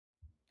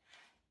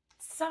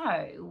So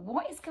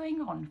what is going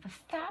on for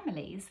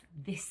families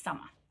this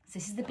summer? So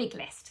this is the big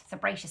list, so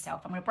brace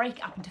yourself. I'm going to break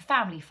it up into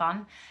family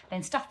fun,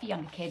 then stuff for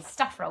younger kids,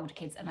 stuff for older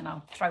kids, and then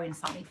I'll throw in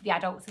something for the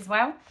adults as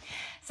well.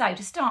 So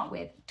to start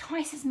with,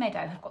 Tice's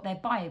Meadow have got their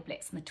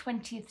BioBlitz on the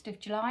 20th of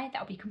July.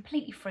 That'll be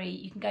completely free.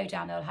 You can go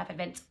down, they'll have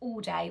events all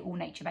day, all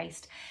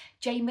nature-based.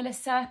 J. Miller's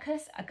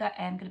Circus are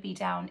going to be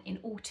down in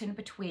Alton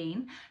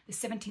between the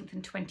 17th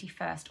and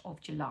 21st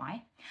of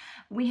July.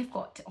 We have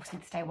got, obviously,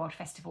 the Stay Wild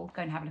Festival.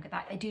 Go and have a look at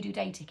that. They do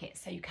day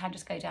tickets, so you can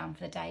just go down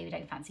for the day if you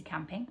don't fancy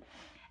camping.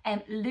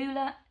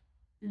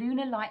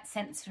 Lunar Light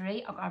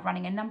Sensory are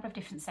running a number of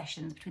different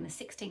sessions between the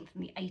 16th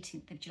and the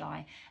 18th of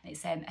July. And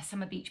it's a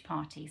summer beach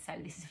party. So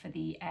this is for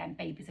the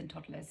babies and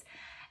toddlers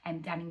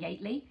down in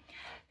Yateley.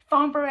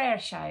 Farnborough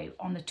Airshow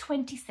on the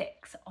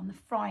 26th, on the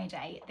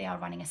Friday, they are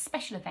running a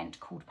special event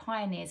called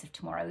Pioneers of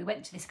Tomorrow. We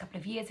went to this a couple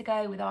of years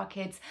ago with our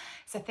kids.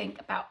 So think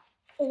about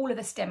all of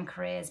the STEM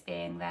careers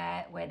being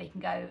there, where they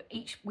can go,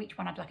 each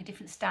one had like a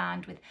different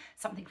stand with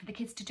something for the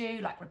kids to do,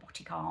 like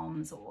robotic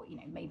arms or, you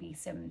know, maybe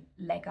some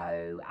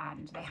Lego,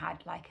 and they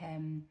had like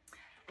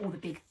all the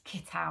big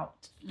kit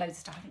out, loads of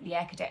stuff. I think the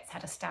Air Cadets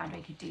had a stand where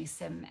you could do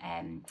some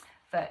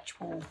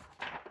virtual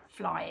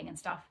flying and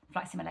stuff.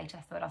 Flight simulator,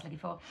 that's the word I was looking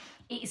for.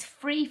 It is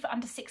free for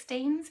under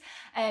 16s,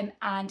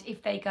 and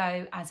if they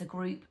go as a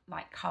group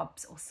like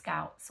Cubs or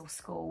Scouts or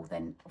school,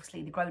 then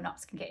obviously the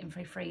grown-ups can get in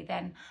for free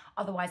then.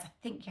 Otherwise, I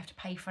think you have to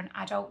pay for an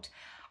adult.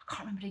 I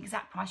can't remember the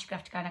exact price. You're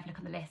going to have to go and have a look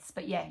on the list,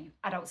 but yeah,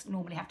 adults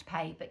normally have to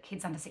pay, but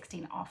kids under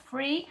 16 are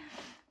free.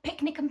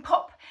 Picnic and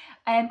Pop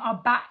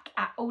are back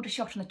at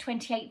Aldershot on the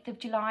 28th of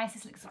July. So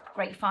this looks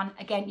great fun.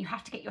 Again, you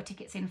have to get your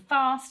tickets in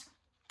fast.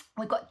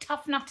 We've got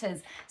Tough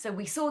Nutterz. So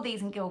we saw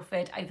these in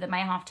Guildford over the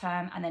May half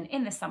term, and then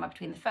in the summer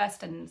between the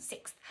 1st and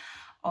 6th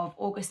of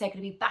August, they're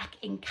going to be back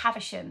in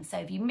Caversham. So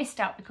if you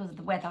missed out because of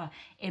the weather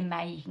in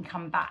May, you can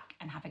come back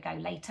and have a go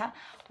later.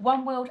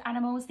 One World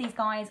Animals, these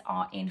guys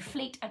are in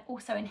Fleet and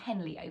also in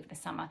Henley over the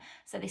summer.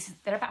 So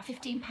they're about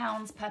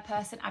 £15 per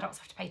person. Adults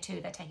have to pay too,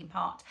 they're taking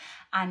part.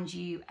 And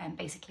you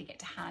basically get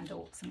to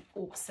handle some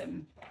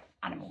awesome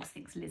animals,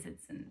 things,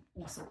 lizards and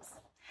all sorts.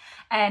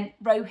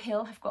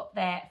 ROWHILL have got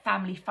their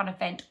family fun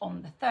event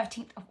on the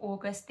 13th of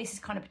August. This is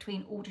kind of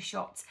between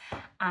Aldershot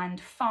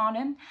and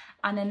Farnham.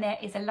 And then there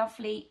is a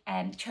lovely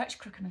Church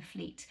Crookham and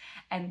Fleet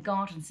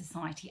Garden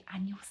Society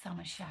annual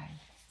summer show.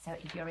 So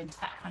if you're into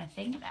that kind of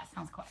thing, that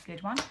sounds quite a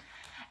good one.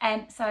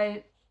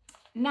 So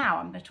now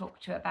I'm going to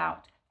talk to you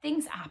about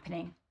things that are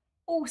happening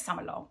all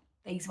summer long.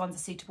 These ones are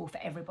suitable for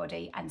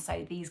everybody, and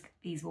so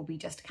these will be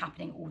just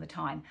happening all the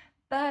time.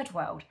 Bird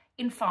World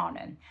in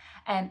Farnham,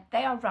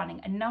 they are running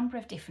a number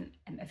of different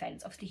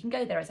events. Obviously, you can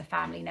go there as a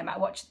family, no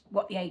matter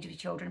what the age of your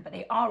children, but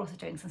they are also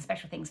doing some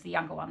special things for the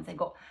younger ones. They've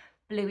got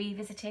Bluey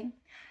visiting,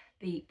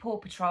 the Paw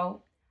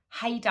Patrol,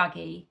 Hey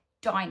Duggee,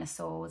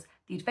 Dinosaurs,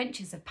 The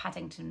Adventures of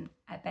Paddingoton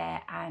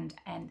Bear, and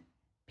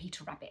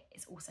Peter Rabbit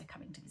is also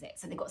coming to visit.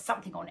 So they've got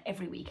something on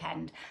every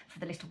weekend for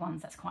the little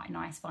ones. That's quite a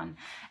nice one.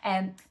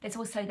 There's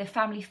also the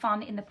family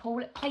fun in the pool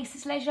at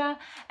Places Leisure.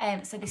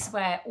 So this is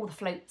where all the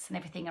floats and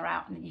everything are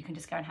out, and then you can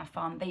just go and have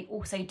fun. They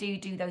also do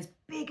those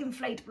big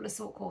inflatable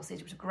assault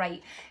courses, which are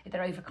great. If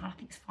they're over, I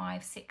think it's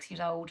 5, 6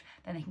 years old,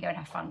 then they can go and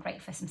have fun.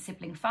 Great for some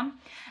sibling fun.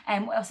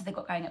 What else have they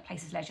got going at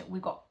Places Leisure?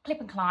 We've got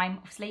Clip and Climb,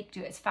 obviously, do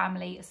it as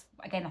family.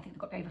 Again, I think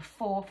they've got over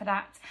 4 for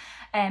that.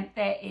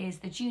 There is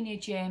the junior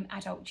gym,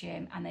 adult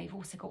gym, and they've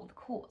also got all the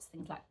courts,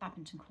 things like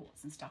badminton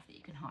courts and stuff that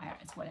you can hire,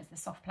 as well as the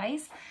soft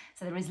plays.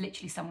 So there is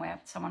literally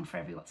something for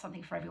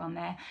everyone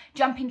there.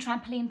 Jumping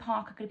Trampoline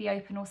Park are going to be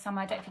open all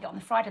summer. Don't forget, on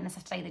the Friday and the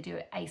Saturday they do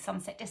a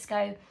sunset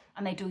disco,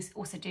 and they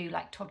also do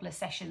like toddler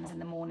sessions in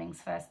the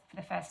mornings for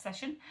the first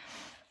session.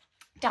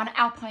 Down at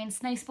Alpine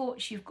Snow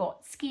Sports, you've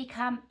got ski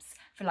camps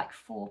for like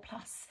 4+.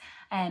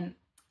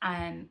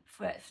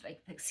 For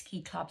like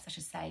ski clubs, I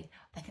should say.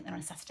 I think they're on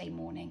a Saturday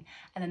morning,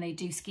 and then they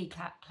do ski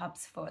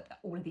clubs for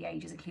all of the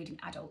ages, including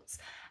adults.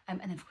 And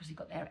then of course you've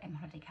got their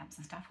holiday camps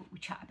and stuff. We'll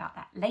chat about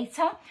that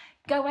later.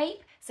 Go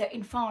Ape. So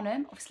in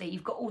Farnham, obviously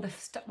you've got all the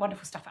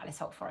wonderful stuff at Alice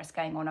Holt Forest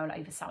going on all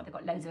over summer. They've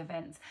got loads of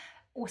events.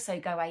 Also,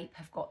 Go Ape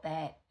have got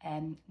their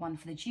one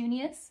for the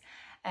juniors.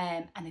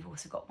 And they've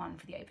also got one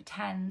for the over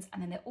 10s,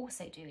 and then they're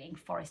also doing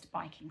forest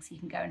biking, so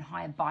you can go and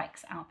hire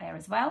bikes out there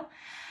as well.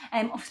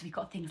 Obviously we've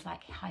got things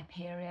like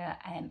Hyperia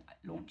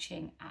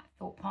launching at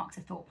Thorpe Park,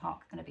 so Thorpe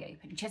Park is going to be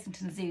open,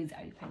 Chessington Zoo's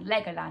open,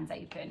 Legoland's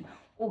open,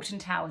 Alton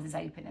Towers is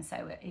open, and so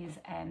it is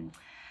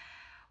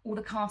all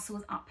the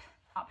castles up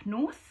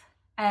north.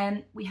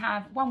 We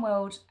have One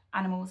World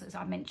Animals, as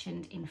I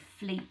mentioned, in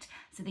Fleet.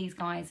 So these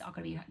guys are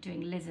going to be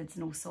doing lizards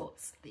and all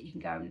sorts that you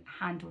can go and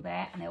handle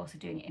there. And they're also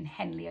doing it in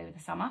Henley over the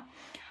summer.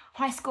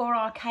 High Score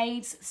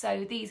Arcades.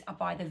 So these are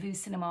by the Vue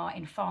Cinema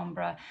in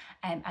Farnborough.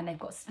 And they've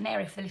got an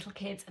area for the little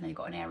kids, and they've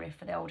got an area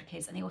for the older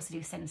kids. And they also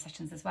do SEND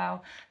sessions as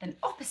well. Then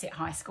opposite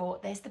High Score,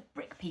 there's the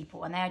Brick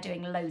People. And they are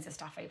doing loads of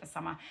stuff over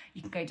summer.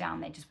 You can go down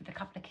there just with a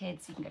couple of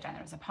kids. You can go down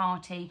there as a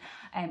party.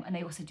 And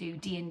they also do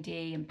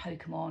D&D and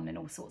Pokemon and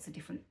all sorts of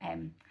different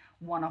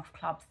one-off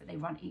clubs that they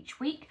run each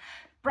week.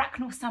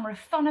 Bracknell Summer of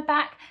Fun are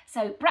back.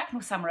 So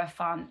Bracknell Summer of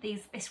Fun,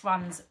 this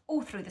runs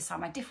all through the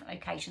summer, different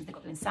locations. They've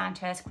got them in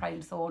Sandhurst,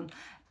 Crowthorne,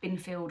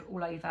 Binfield,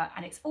 all over,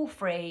 and it's all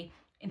free.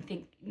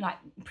 Like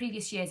in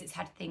previous years, it's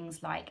had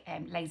things like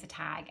laser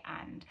tag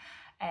and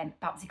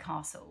bouncy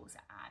castles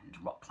and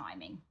rock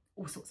climbing,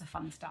 all sorts of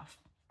fun stuff.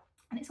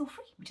 And it's all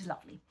free, which is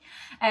lovely.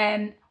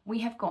 We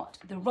have got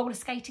the roller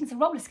skating. So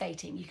roller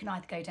skating, you can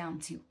either go down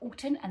to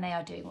Alton, and they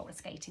are doing roller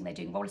skating. They're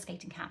doing roller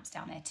skating camps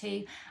down there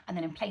too. And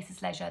then in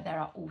Places Leisure, there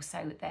are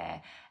also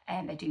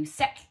they do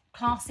set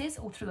classes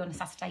all through on a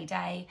Saturday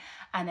day.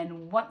 And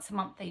then once a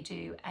month, they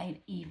do an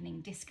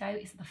evening disco.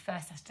 It's the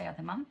first Saturday of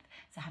the month.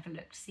 So have a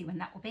look to see when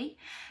that will be.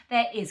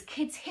 There is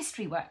kids'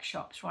 history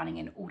workshops running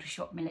in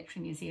Aldershot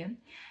Military Museum.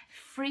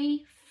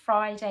 Free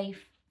Friday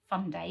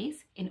fun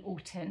days in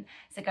Alton,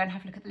 so go and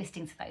have a look at the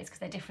listings of those because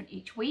they're different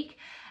each week.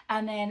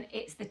 And then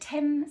it's the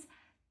Thames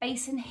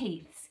Basin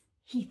Heath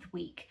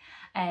Week,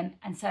 and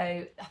so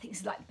I think this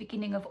is like the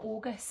beginning of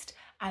August,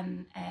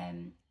 and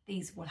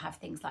these will have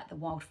things like the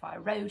Wildfire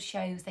Road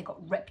shows. They've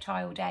got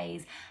reptile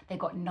days, they've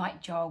got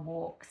nightjar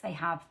walks, they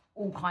have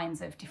all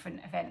kinds of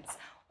different events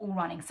all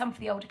running, some for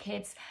the older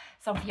kids,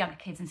 some for younger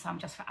kids, and some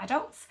just for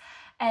adults.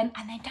 And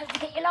then don't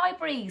forget your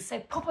libraries. So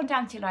pop on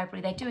down to your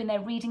library. They're doing their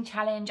reading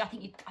challenge. I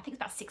think it's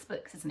about 6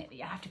 books, isn't it, that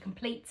you have to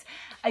complete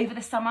over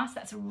the summer. So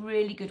that's a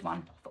really good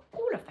one for